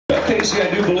Well, Casey, I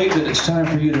do believe that it's time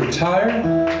for you to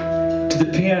retire to the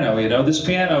piano. You know, this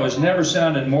piano has never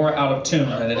sounded more out of tune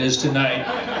than it is tonight.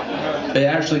 They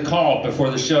actually called before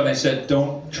the show and they said,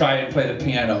 don't try and play the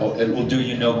piano, it will do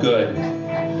you no good.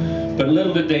 But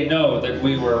little did they know that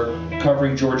we were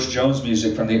covering George Jones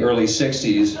music from the early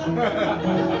 60s.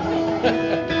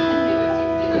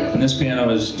 And this piano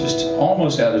is just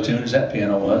almost out of tune as that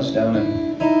piano was down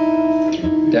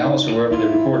in Dallas or wherever they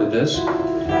recorded this.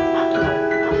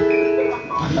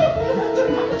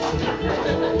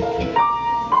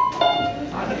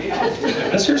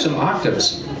 Let's hear some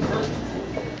octaves.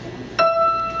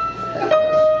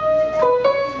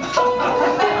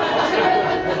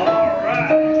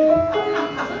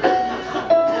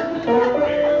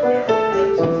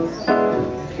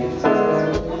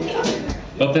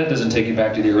 Hope that doesn't take you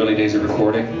back to the early days of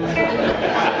recording.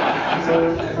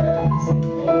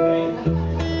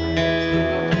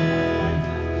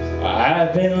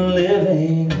 I've been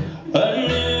living a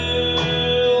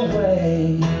new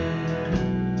way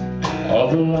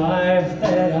of the life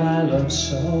that I love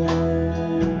so,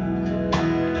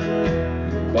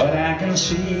 but I can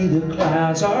see the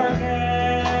clouds are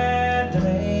gathering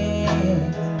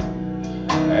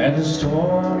and the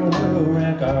storm will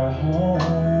wreck our home.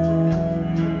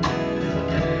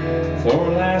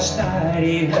 For last night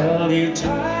he held you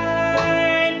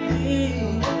tightly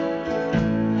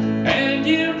and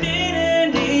you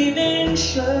didn't even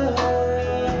show.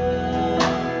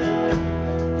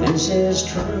 This is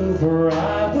true, for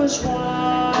I was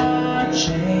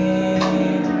watching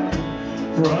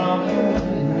from the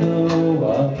window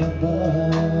up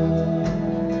above.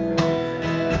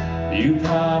 You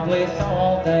probably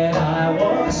thought that I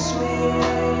was sleeping,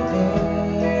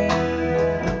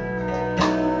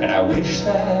 and I wish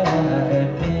that I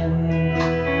had been.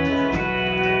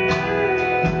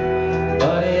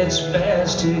 But it's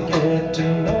best to get to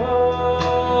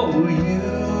know you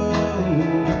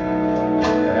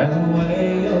and the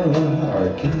way your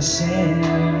heart can sing.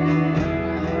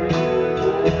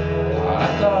 I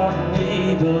thought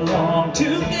we belonged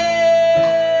together,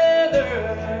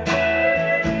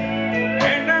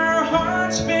 and our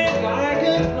hearts beat like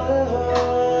a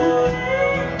glove.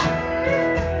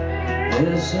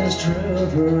 This is true,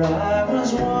 for I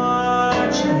was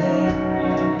watching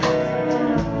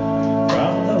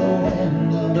from the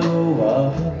window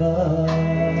up above.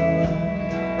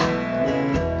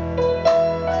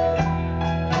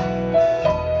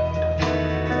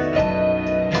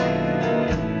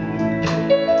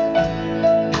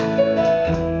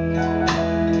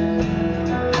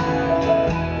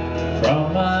 From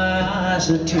my eyes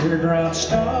the teardrops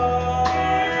started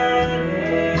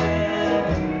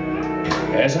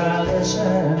as I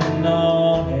listened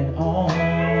on and on.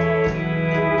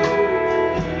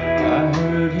 I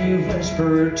heard you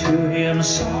whisper to him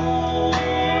softly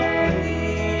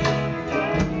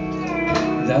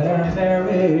that our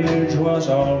marriage was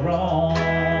all wrong.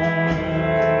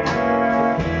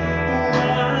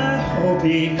 I hope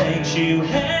he makes you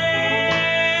happy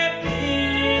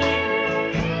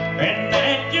and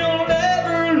that you'll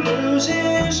never lose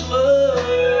his love.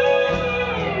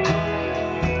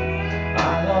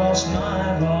 I lost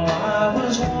mine while I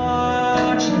was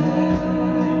watching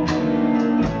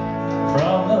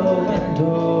from the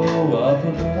window up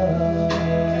above.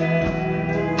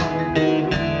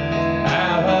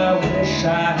 How I wish I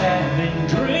had been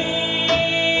dreaming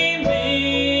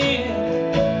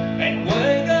and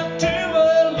wake up to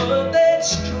a love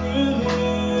that's true.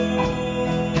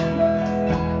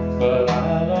 But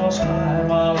I lost mine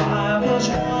while I was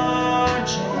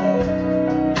watching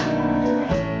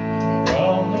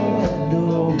from the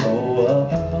window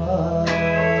up above.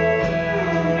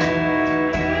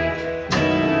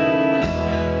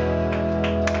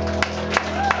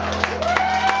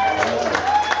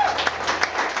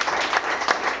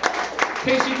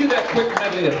 Casey, do that quick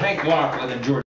medley of Hank Locklin and George.